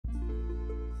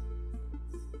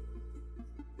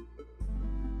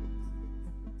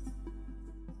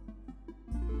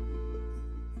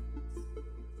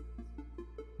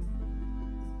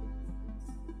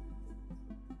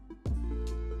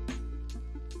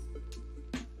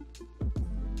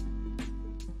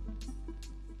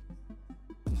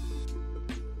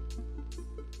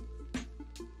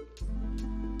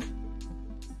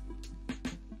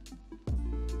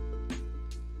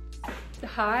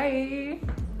Hi,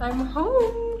 I'm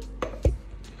home.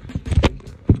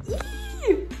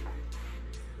 Eee!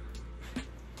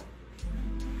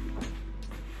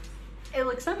 It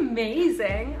looks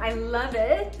amazing. I love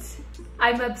it.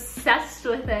 I'm obsessed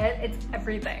with it. It's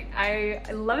everything. I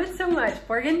love it so much.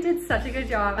 Morgan did such a good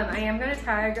job. I am gonna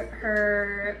tag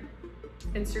her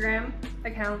Instagram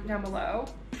account down below.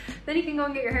 Then you can go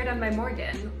and get your hair done by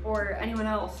Morgan or anyone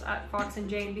else at Fox and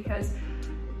Jane, because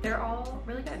they're all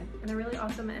really good and they're really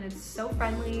awesome, and it's so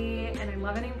friendly, and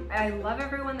I love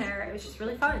everyone there. It was just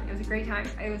really fun. It was a great time.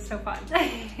 It was so fun.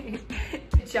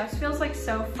 It just feels like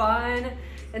so fun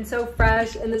and so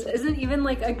fresh, and this isn't even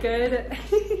like a good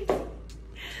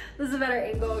this is a better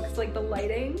angle because like the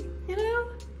lighting, you know?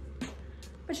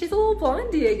 But she's a little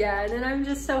blondie again, and I'm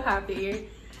just so happy.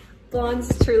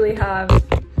 Blondes truly have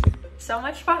so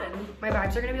much fun. My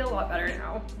vibes are gonna be a lot better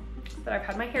now that I've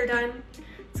had my hair done.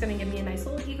 It's gonna give me a nice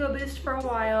little ego boost for a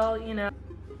while, you know.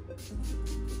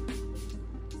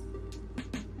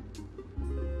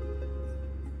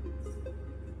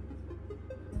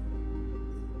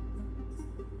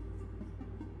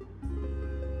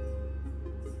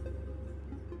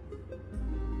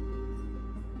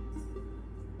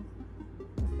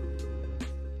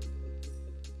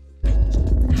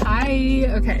 Hi,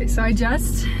 okay, so I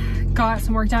just got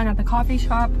some work done at the coffee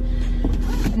shop.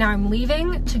 Now I'm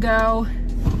leaving to go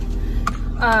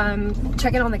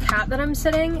check in on the cat that I'm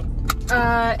sitting,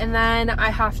 and then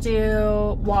I have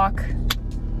to walk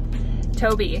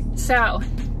Toby. So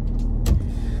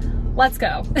let's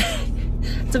go.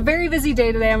 It's a very busy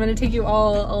day today. I'm gonna take you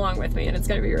all along with me, and it's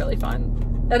gonna be really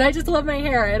fun. And I just love my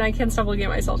hair, and I can't stop looking at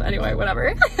myself anyway,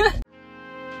 whatever.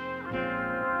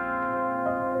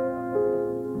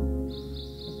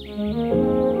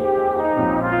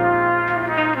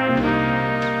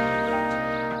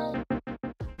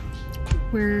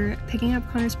 We're picking up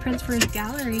Connor's prints for his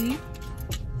gallery.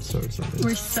 So excited.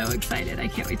 We're so excited. I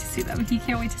can't wait to see them. He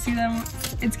can't wait to see them.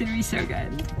 It's gonna be so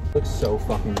good. Looks so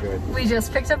fucking good. We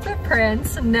just picked up the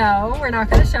prints. No, we're not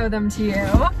gonna show them to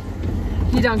you.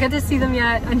 You don't get to see them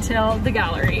yet until the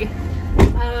gallery.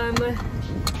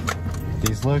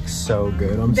 These look so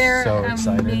good. I'm so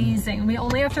excited. They're amazing. We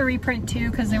only have to reprint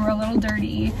 2 because they were a little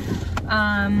dirty.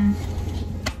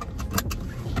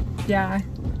 Yeah.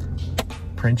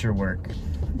 Print your work.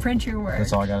 Print your work.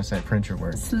 That's all I gotta say. Print your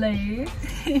work. Slay.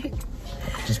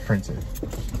 Just print it.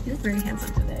 You're very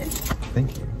handsome today.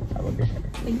 Thank you. I love your hair.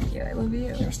 Thank you. I love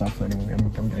you. Here, stop flirting with me.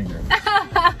 I'm getting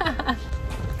nervous.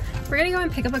 We're gonna go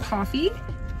and pick up a coffee,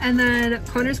 and then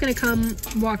Connor's gonna come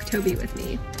walk Toby with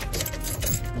me.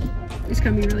 It's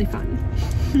gonna be really fun.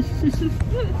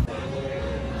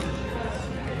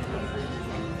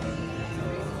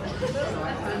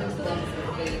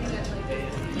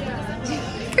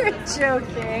 You're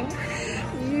joking.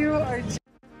 You are joking.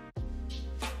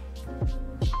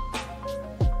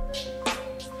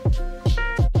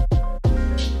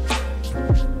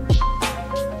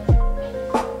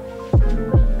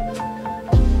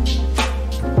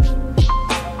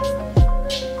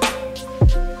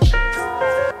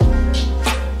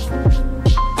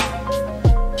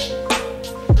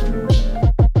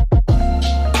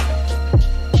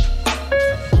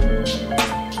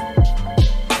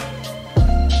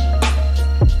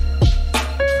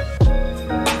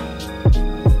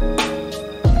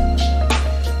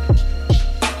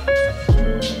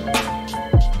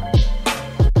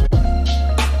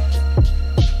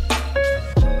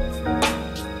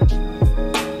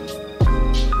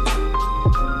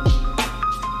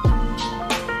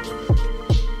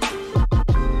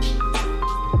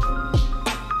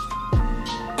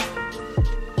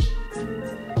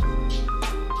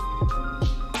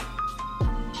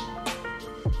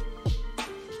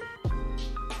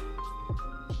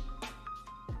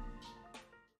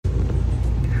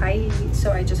 Hi,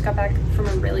 so I just got back from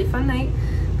a really fun night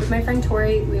with my friend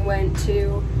Tori. We went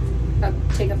to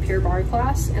take a pure barre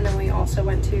class, and then we also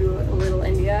went to Little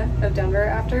India of Denver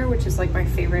after, which is like my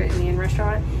favorite Indian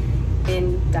restaurant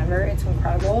in Denver. It's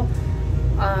incredible.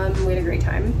 We had a great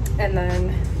time, and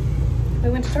then we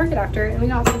went to Target after and we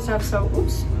got some stuff. So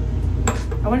oops,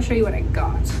 I want to show you what I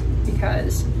got,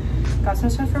 because I got some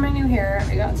stuff for my new hair.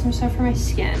 I got some stuff for my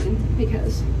skin,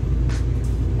 because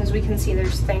as we can see,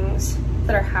 there's things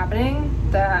that are happening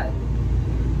that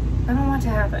I don't want to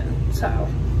happen. So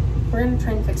we're gonna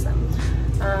try and fix them.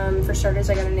 For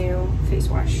starters, I got a new face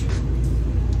wash,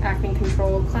 Acne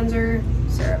Control Cleanser,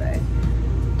 CeraVe.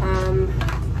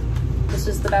 This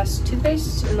is the best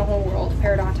toothpaste in the whole world,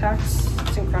 Parodontax.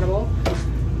 It's incredible.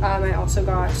 I also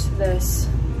got this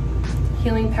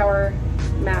Healing Power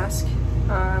mask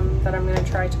that I'm gonna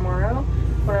try tomorrow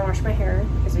when I wash my hair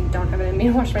because I don't have it in me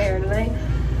to wash my hair tonight.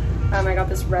 I got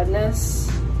this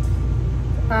redness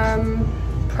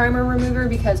primer remover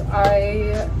because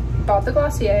I bought the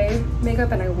Glossier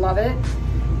makeup and I love it.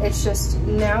 It's just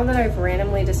now that I've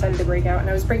randomly decided to break out, and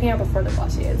I was breaking out before the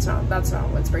Glossier. That's not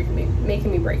what's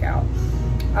making me break out.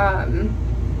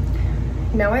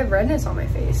 Now I have redness on my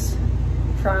face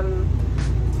from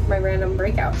my random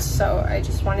breakouts, so I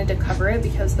just wanted to cover it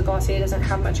because the Glossier doesn't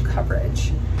have much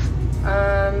coverage.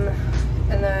 And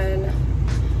then,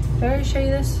 did I already show you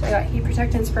this? I got heat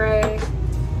protectant spray,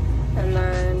 and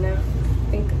then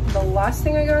I think the last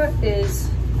thing I got is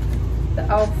the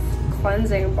e.l.f.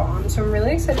 cleansing balm. So I'm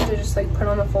really excited to just like put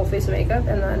on a full face of makeup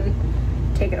and then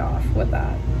take it off with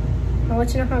that. I'll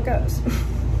let you know how it goes.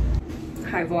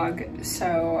 Hi vlog.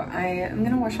 So I am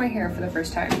gonna wash my hair for the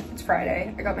first time. It's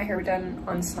Friday. I got my hair done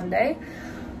on Sunday.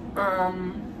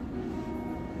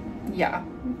 Yeah,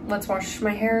 let's wash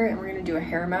my hair and we're gonna do a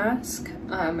hair mask.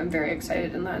 I'm very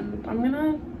excited, and then I'm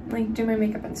gonna like do my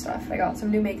makeup and stuff. I got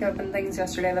some new makeup and things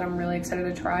yesterday that I'm really excited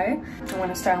to try. I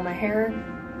want to style my hair.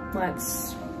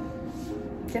 Let's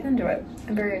get into it.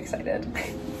 I'm very excited.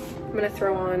 I'm gonna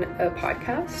throw on a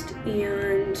podcast,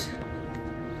 and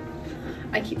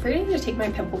I keep forgetting to take my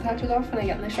pimple patches off when I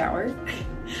get in the shower.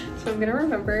 So I'm gonna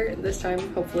remember this time,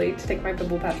 hopefully, to take my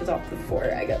pimple patches off before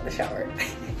I get in the shower.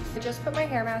 I just put my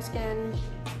hair mask in.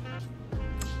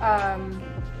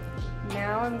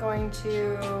 Now I'm going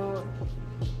to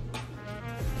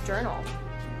journal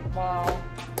while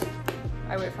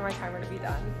I wait for my timer to be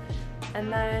done. And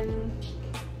then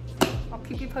I'll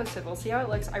keep you posted. We'll see how it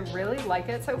looks. I really like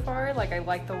it so far. Like I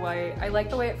like the way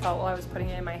it felt while I was putting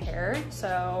it in my hair.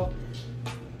 So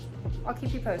I'll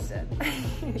keep you posted.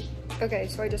 Okay,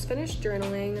 so I just finished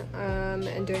journaling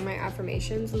and doing my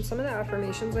affirmations, and some of the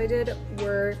affirmations I did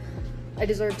were: I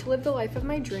deserve to live the life of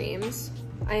my dreams,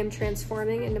 I am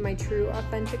transforming into my true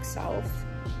authentic self,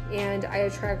 and I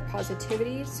attract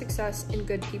positivity, success, and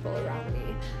good people around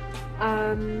me.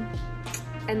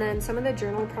 And then some of the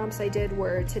journal prompts I did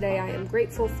were: today I am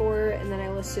grateful for, and then I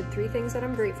listed 3 things that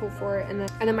I'm grateful for, and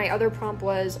then my other prompt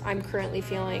was I'm currently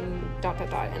feeling ...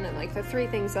 and then like the 3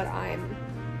 things that I'm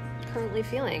currently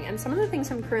feeling. And some of the things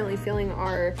I'm currently feeling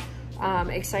are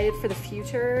excited for the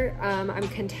future, I'm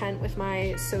content with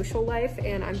my social life,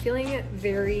 and I'm feeling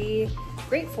very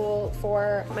grateful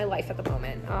for my life at the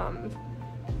moment.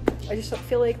 I just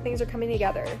feel like things are coming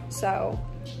together, so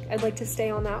I'd like to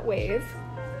stay on that wave.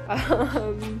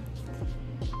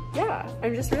 Yeah,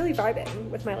 I'm just really vibing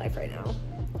with my life right now,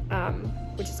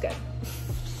 which is good.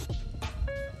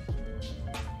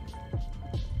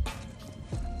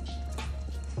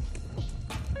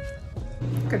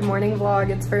 Good morning vlog.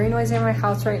 It's very noisy in my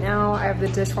house right now. I have the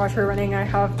dishwasher running, I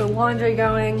have the laundry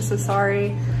going, so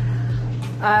sorry.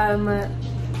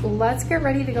 Let's get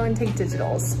ready to go and take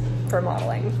digitals for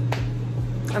modeling.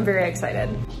 I'm very excited.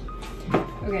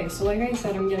 Okay, so like I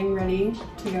said, I'm getting ready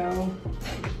to go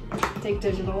take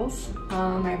digitals.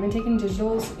 I haven't taken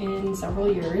digitals in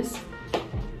several years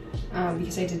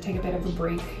because I did take a bit of a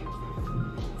break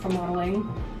from modeling.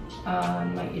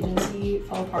 My agency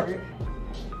fell apart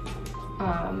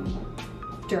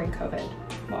during COVID.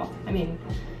 Well, I mean,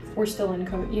 we're still in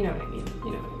COVID, you know what I mean,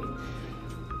 you know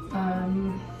what I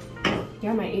mean.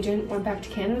 Yeah, my agent went back to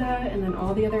Canada, and then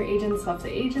all the other agents left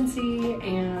the agency,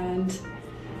 and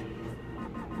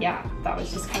yeah, that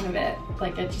was just kind of it.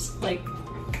 Like, it just like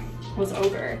was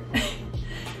over.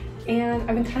 And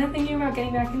I've been kind of thinking about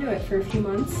getting back into it for a few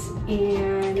months,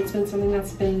 and it's been something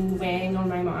that's been weighing on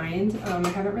my mind. I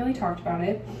haven't really talked about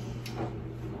it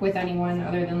with anyone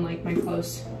other than like my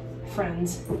close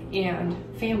friends and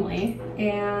family,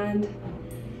 and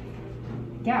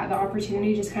yeah, the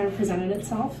opportunity just kind of presented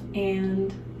itself,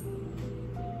 and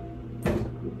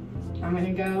I'm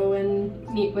gonna go and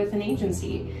meet with an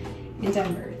agency in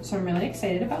Denver. So I'm really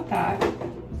excited about that.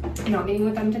 I'm not meeting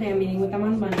with them today, I'm meeting with them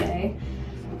on Monday.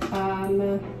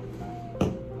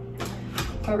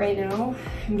 But right now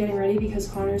I'm getting ready because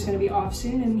Connor's gonna be off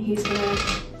soon, and he's gonna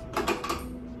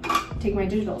take my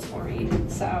digitals for me.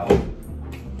 So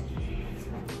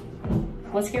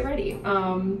let's get ready.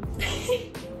 I'm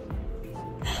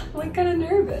like kind of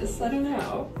nervous. I don't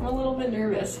know. I'm a little bit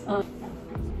nervous. What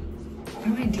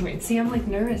am I doing? See, I'm like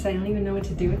nervous. I don't even know what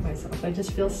to do with myself. I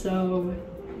just feel so...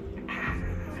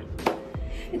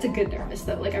 It's a good nervous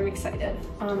though. Like, I'm excited.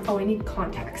 Oh, I need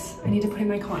contacts. I need to put in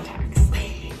my contacts.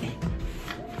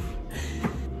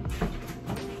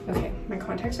 Okay, my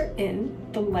contacts are in.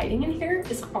 The lighting in here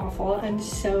is awful. I'm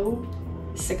so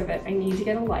sick of it. I need to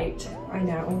get a light. I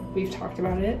know. We've talked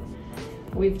about it.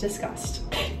 We've discussed.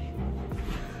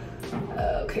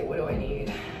 Okay, what do I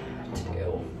need to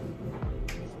do?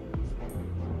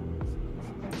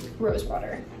 rose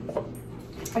water.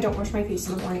 I don't wash my face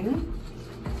in the morning.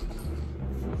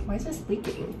 Why is this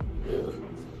leaking? Ugh.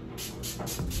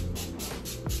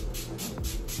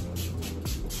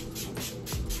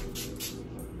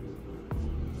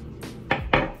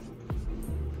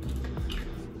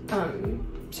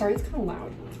 Sorry it's kind of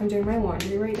loud. I'm doing my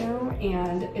laundry right now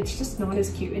and it's just not as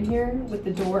cute in here with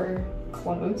the door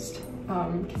closed,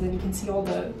 because then you can see all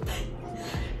the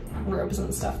robes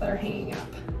and stuff that are hanging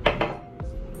up.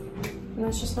 And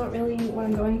that's just not really what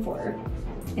I'm going for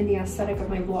in the aesthetic of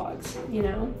my vlogs, you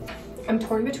know? I'm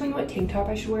torn between what tank top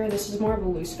I should wear. This is more of a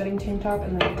loose fitting tank top,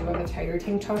 and then I do have a tighter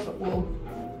tank top, but we'll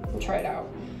try it out.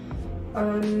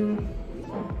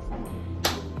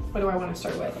 What do I want to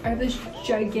start with? I have this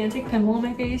gigantic pimple on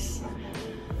my face.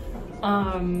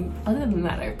 Other than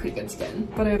that, I have pretty good skin,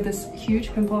 but I have this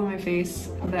huge pimple on my face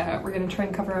that we're gonna try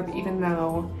and cover up, even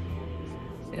though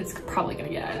it's probably gonna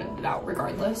get edited out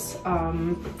regardless. Now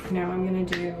I'm gonna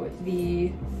do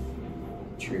the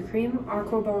True Cream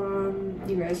Aqua Bomb.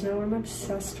 You guys know I'm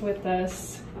obsessed with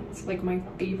this. It's like my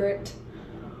favorite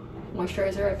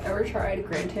moisturizer I've ever tried.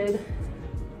 Granted,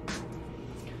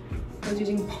 I was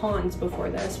using Pond's before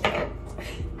this, but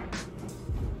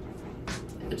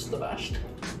it's the best.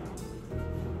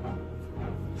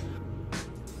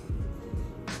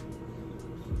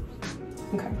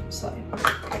 Okay, slide.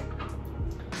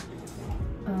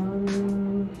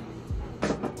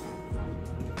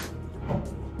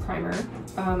 Primer.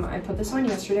 I put this on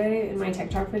yesterday in my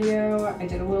TikTok video. I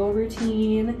did a little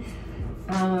routine,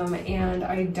 and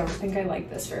I don't think I like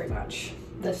this very much,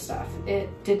 this stuff.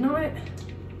 It did not,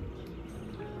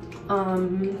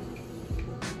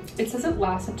 it says it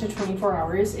lasts up to 24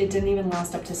 hours. It didn't even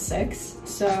last up to 6.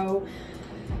 So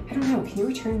I don't know, can you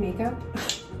return makeup?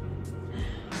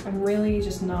 I'm really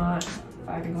just not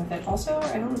vibing with it. Also,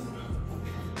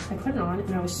 I put it on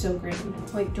and I was so green.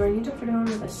 Like, do I need to put it on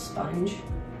with a sponge?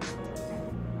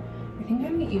 I think I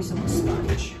might use a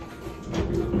sponge.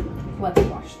 Let's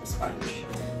wash the sponge.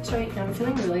 So right now I'm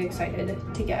feeling really excited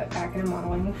to get back into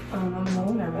modeling. I'm a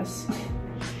little nervous.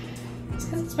 It's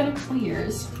because it's been a couple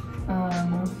years.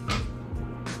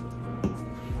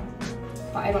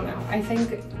 But I don't know. I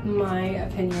think my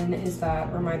opinion is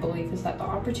that, or my belief is that the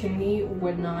opportunity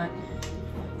would not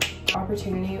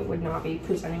be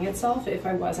presenting itself if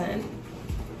I wasn't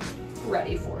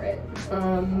ready for it.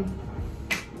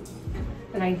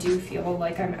 And I do feel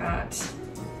like I'm at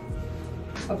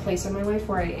a place in my life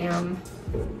where I am,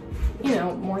 you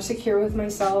know, more secure with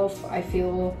myself. I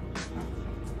feel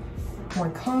more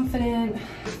confident,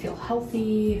 I feel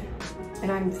healthy, and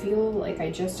I feel like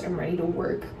I just am ready to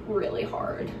work really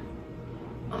hard.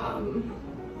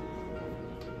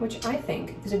 Which I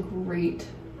think is a great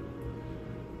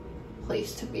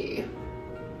place to be.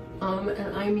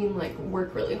 And I mean like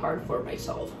work really hard for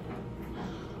myself.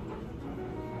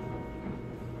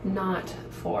 Not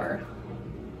for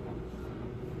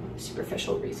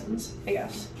superficial reasons, I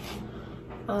guess.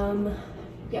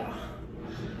 Yeah.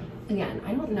 Again,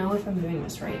 I don't know if I'm doing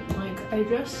this right. Like, I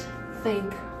just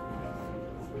think,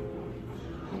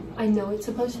 I know it's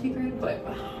supposed to be green, but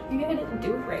maybe I didn't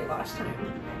do it right last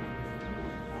time.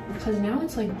 Because now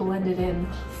it's like blended in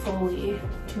fully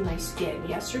to my skin.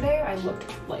 Yesterday, I looked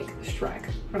like Shrek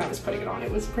when I was putting it on. It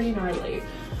was pretty gnarly.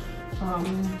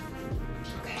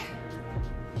 Okay.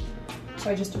 So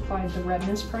I just applied the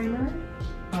redness primer,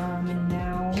 and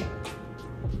now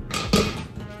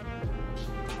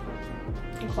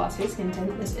Glossier skin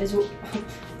tint. This is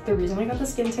the reason I got the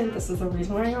skin tint. This is the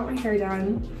reason why I got my hair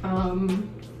done.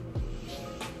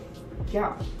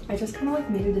 Yeah, I just kind of like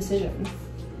made a decision,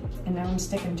 and now I'm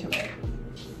sticking to it,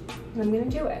 and I'm gonna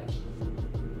do it.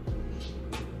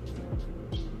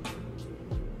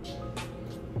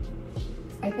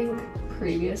 I think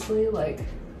previously, like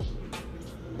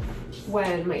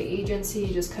when my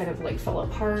agency just kind of like fell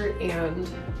apart, and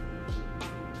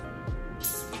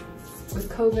with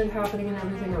COVID happening and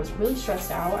everything, I was really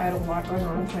stressed out. I had a lot going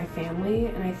on with my family,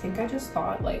 and I think I just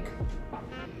thought like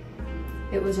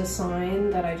it was a sign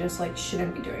that I just like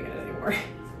shouldn't be doing it anymore.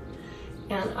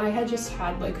 And I had just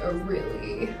had like a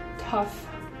really tough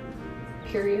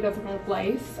period of my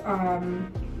life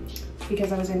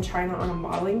because I was in China on a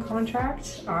modeling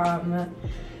contract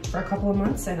for a couple of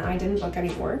months, and I didn't book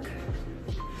any work.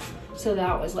 So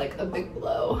that was like a big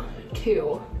blow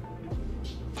to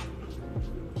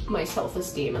my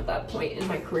self-esteem at that point in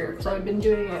my career, because I've been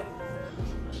doing it,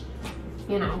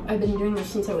 you know, I've been doing this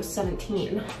since I was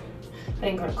 17. I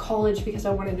didn't go to college because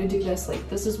I wanted to do this. Like,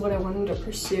 this is what I wanted to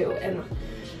pursue, and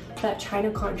that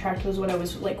China contract was what I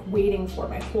was like waiting for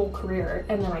my whole career,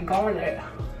 and then I got it.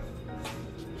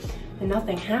 and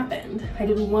nothing happened. I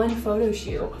did one photo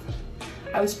shoot.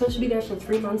 I was supposed to be there for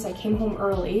 3 months. I came home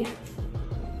early.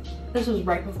 This was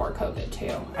right before COVID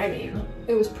too. I mean,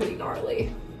 it was pretty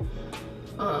gnarly.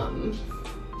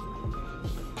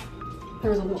 There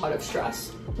was a lot of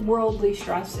stress, worldly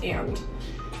stress and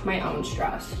my own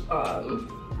stress.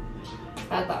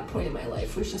 At that point in my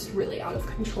life was just really out of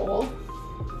control.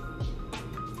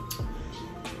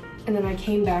 And then I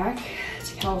came back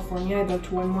to California. I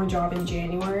booked one more job in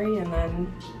January, and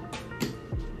then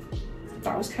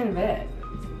that was kind of it.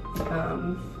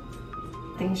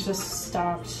 Things just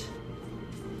stopped.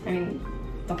 I mean,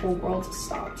 the whole world just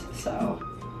stopped. So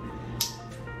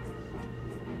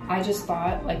I just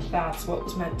thought like that's what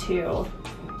was meant to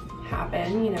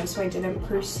happen, you know, so I didn't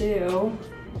pursue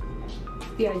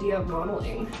the idea of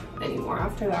modeling anymore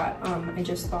after that. I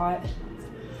just thought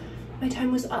my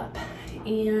time was up,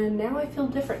 and now I feel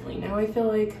differently. Now I feel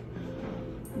like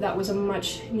that was a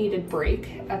much needed break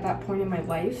at that point in my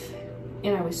life,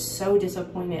 and I was so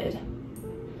disappointed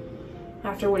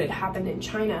after what had happened in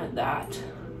China that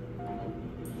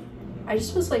I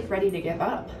just was like ready to give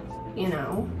up, you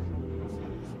know?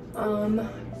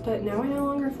 But now I no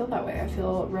longer feel that way. I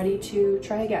feel ready to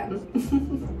try again.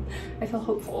 I feel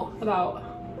hopeful about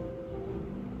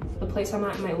the place I'm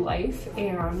at in my life,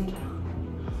 and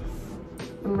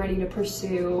I'm ready to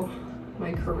pursue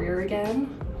my career again.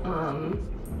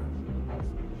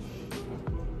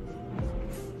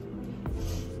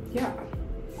 Yeah.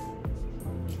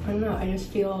 I don't know, I just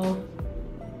feel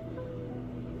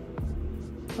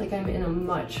like I'm in a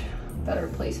much better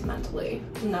place mentally,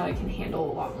 and that I can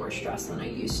handle a lot more stress than I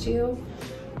used to.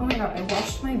 Oh my god, I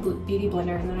washed my beauty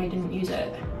blender and then I didn't use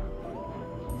it.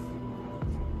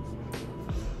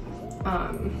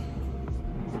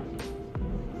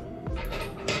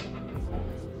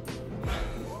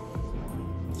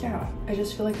 Yeah, I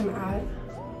just feel like I'm at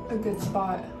a good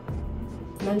spot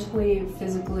mentally,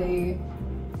 physically.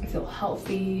 I feel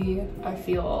healthy. I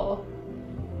feel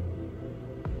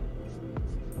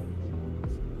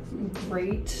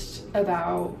great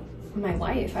about my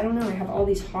life. I don't know, I have all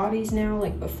these hobbies now.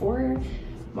 Like before,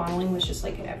 modeling was just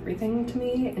like everything to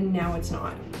me, and now it's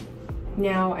not.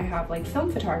 Now I have like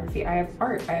film photography, I have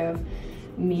art, I have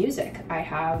music, I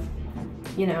have,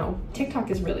 you know, TikTok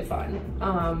is really fun.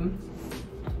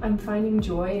 I'm finding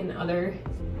joy in other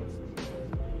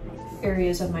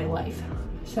areas of my life.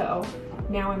 So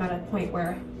now I'm at a point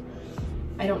where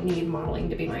I don't need modeling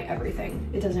to be my everything.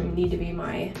 It doesn't need to be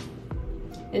my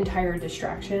entire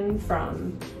distraction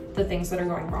from the things that are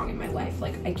going wrong in my life.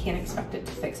 Like I can't expect it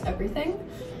to fix everything,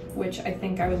 which I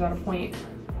think I was at a point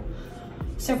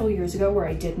several years ago where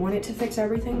I did want it to fix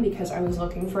everything because I was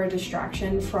looking for a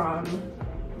distraction from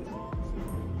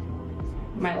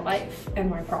my life and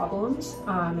my problems.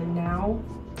 And now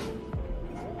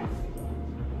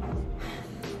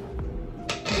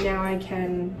I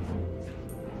can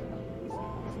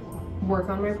work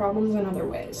on my problems in other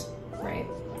ways, right?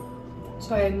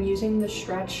 So I'm using the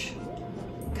Stretch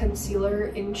concealer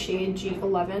in shade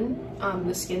G11.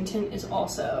 The skin tint is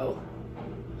also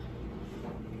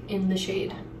in the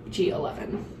shade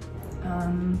G11.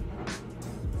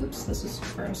 Oops, this is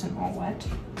gross and all wet.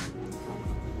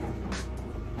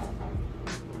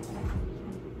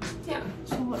 Yeah,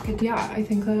 so look, yeah, I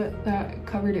think that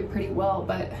covered it pretty well,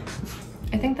 but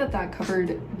I think that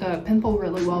covered the pimple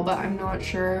really well, but I'm not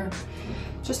sure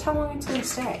just how long it's gonna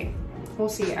stay. We'll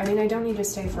see. I mean, I don't need to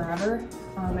stay forever.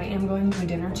 I am going to a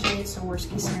dinner today, so worst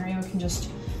case scenario,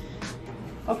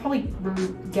 I'll probably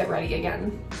get ready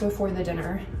again before the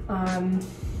dinner. It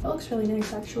looks really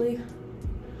nice actually.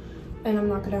 And I'm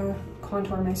not gonna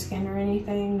contour my skin or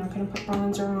anything, not gonna put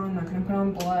bronzer on, not gonna put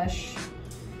on blush.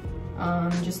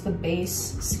 Just the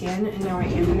base skin, and now I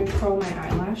am gonna curl my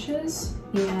eyelashes,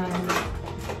 and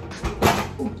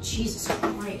oh Jesus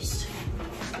Christ.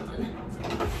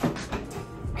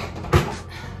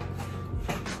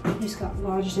 Just got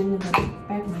lodged into the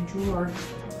back of my drawer.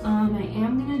 I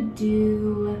am gonna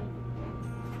do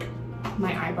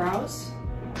my eyebrows.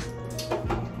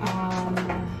 And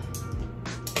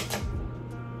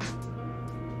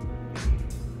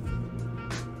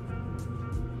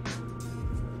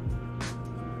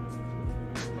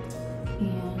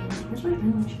where's my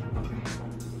eyelash?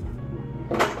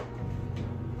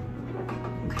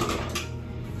 Okay.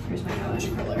 Here's my eyelash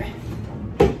curler.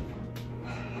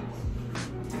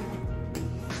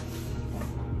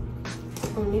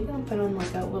 Or maybe I'll put on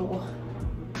like a little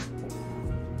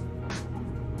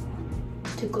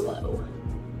to glow.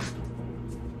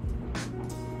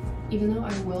 Even though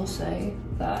I will say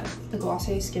that the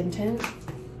Glossier skin tint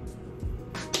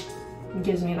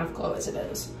gives me enough glow as it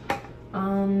is.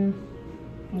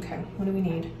 Okay, what do we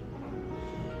need?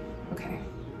 Okay.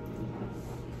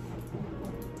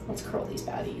 Let's curl these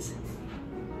baddies.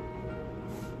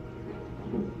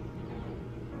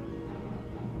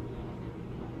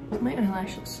 My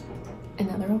eyelashes. And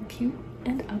now they're all cute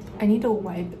and up. I need to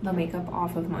wipe the makeup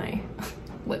off of my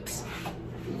lips.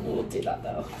 We'll do that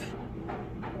though.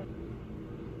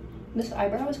 This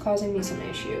eyebrow is causing me some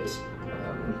issues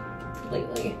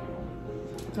lately.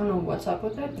 I don't know what's up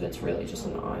with it, but it's really just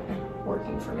not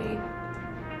working for me.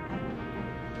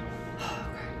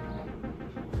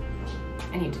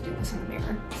 I need to do this in the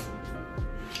mirror.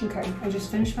 Okay, I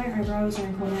just finished my eyebrows and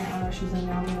I curled my eyelashes, and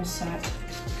now I'm gonna set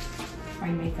my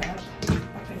makeup.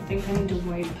 I think I need to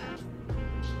wipe.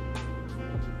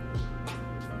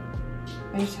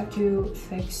 I just have to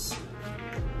fix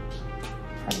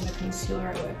part of the concealer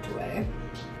I wiped away.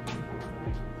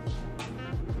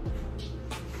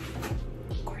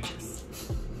 Gorgeous.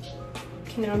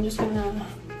 Okay, now I'm just gonna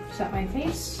set my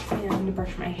face and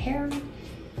brush my hair.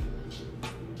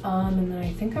 And then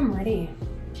I think I'm ready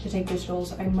to take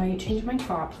digitals. I might change my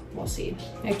top, we'll see.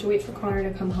 I have to wait for Connor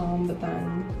to come home, but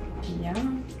then, yeah,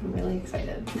 I'm really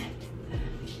excited.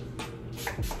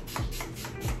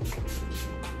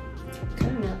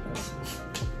 Kind of nervous.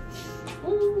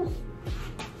 Ooh.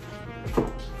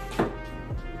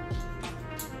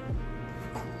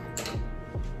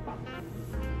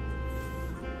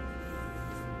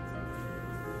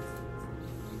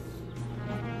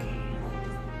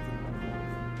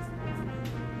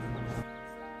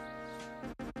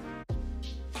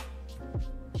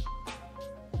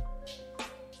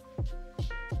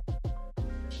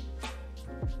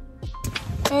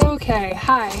 Okay,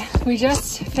 hi. We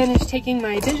just finished taking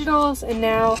my digitals and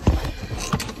now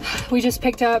we just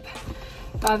picked up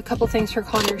a couple things for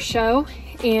Connor's show.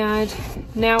 And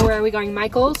now where are we going?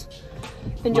 Michael's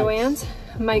and Joanne's?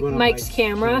 Mike's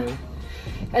camera.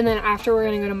 And then after we're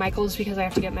gonna go to Michael's because I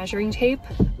have to get measuring tape.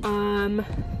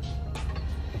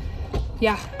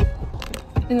 Yeah,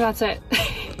 I think that's it.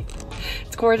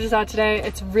 It's gorgeous out today.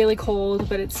 It's really cold,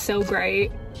 but it's so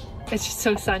bright. It's just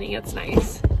so sunny, it's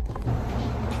nice.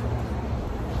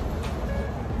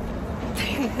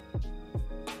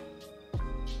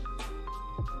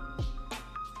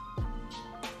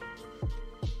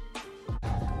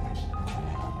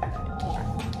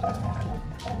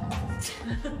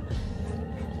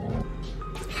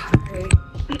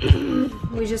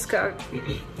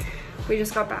 We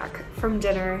just got back from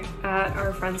dinner at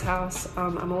our friend's house.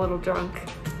 I'm a little drunk.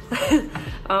 It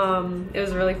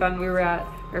was really fun. We were at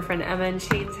our friend Emma and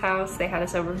Shane's house. They had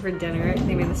us over for dinner.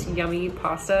 They made this yummy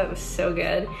pasta. It was so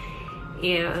good.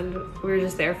 And we were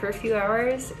just there for a few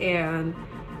hours and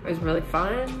it was really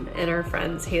fun. And our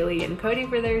friends Haley and Cody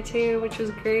were there too, which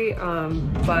was great.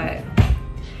 But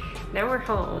now we're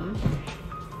home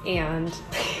and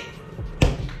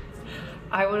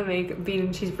I want to make bean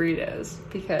and cheese burritos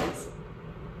because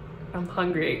I'm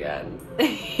hungry again.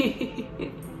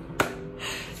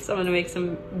 So I'm gonna make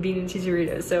some bean and cheese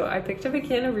burritos. So I picked up a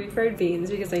can of refried beans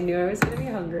because I knew I was gonna be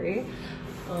hungry.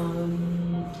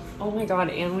 Oh my God,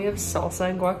 and we have salsa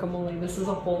and guacamole. This is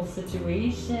a whole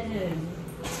situation.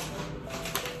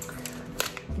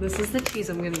 This is the cheese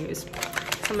I'm gonna use.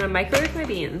 So I'm gonna microwave my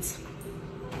beans.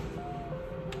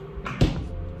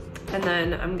 And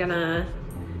then I'm gonna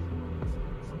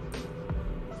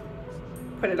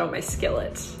put it on my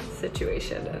skillet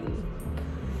situation and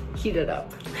heat it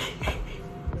up.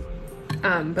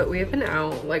 But we have been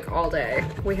out like all day.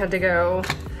 We had to go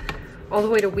all the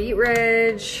way to Wheat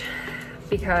Ridge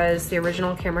because the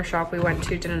original camera shop we went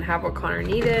to didn't have what Connor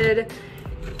needed.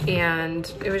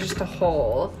 And it was just a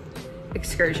whole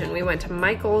excursion. We went to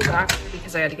Michael's after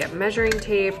because I had to get measuring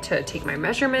tape to take my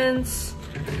measurements.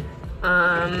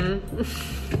 It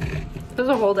was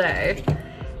a whole day.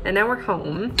 And now we're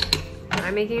home.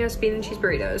 I'm making us bean and cheese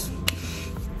burritos.